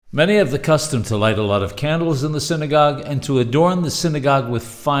Many have the custom to light a lot of candles in the synagogue and to adorn the synagogue with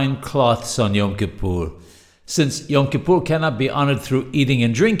fine cloths on Yom Kippur. Since Yom Kippur cannot be honored through eating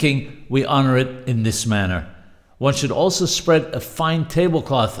and drinking, we honor it in this manner. One should also spread a fine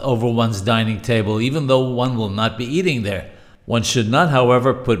tablecloth over one's dining table, even though one will not be eating there. One should not,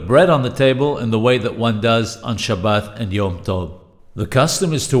 however, put bread on the table in the way that one does on Shabbat and Yom Tov. The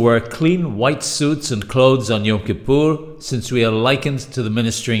custom is to wear clean white suits and clothes on Yom Kippur, since we are likened to the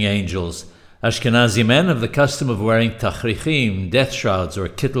ministering angels. Ashkenazi men have the custom of wearing tachrichim, death shrouds, or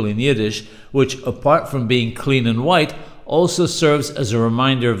kittel in Yiddish, which, apart from being clean and white, also serves as a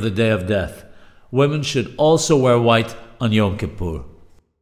reminder of the day of death. Women should also wear white on Yom Kippur.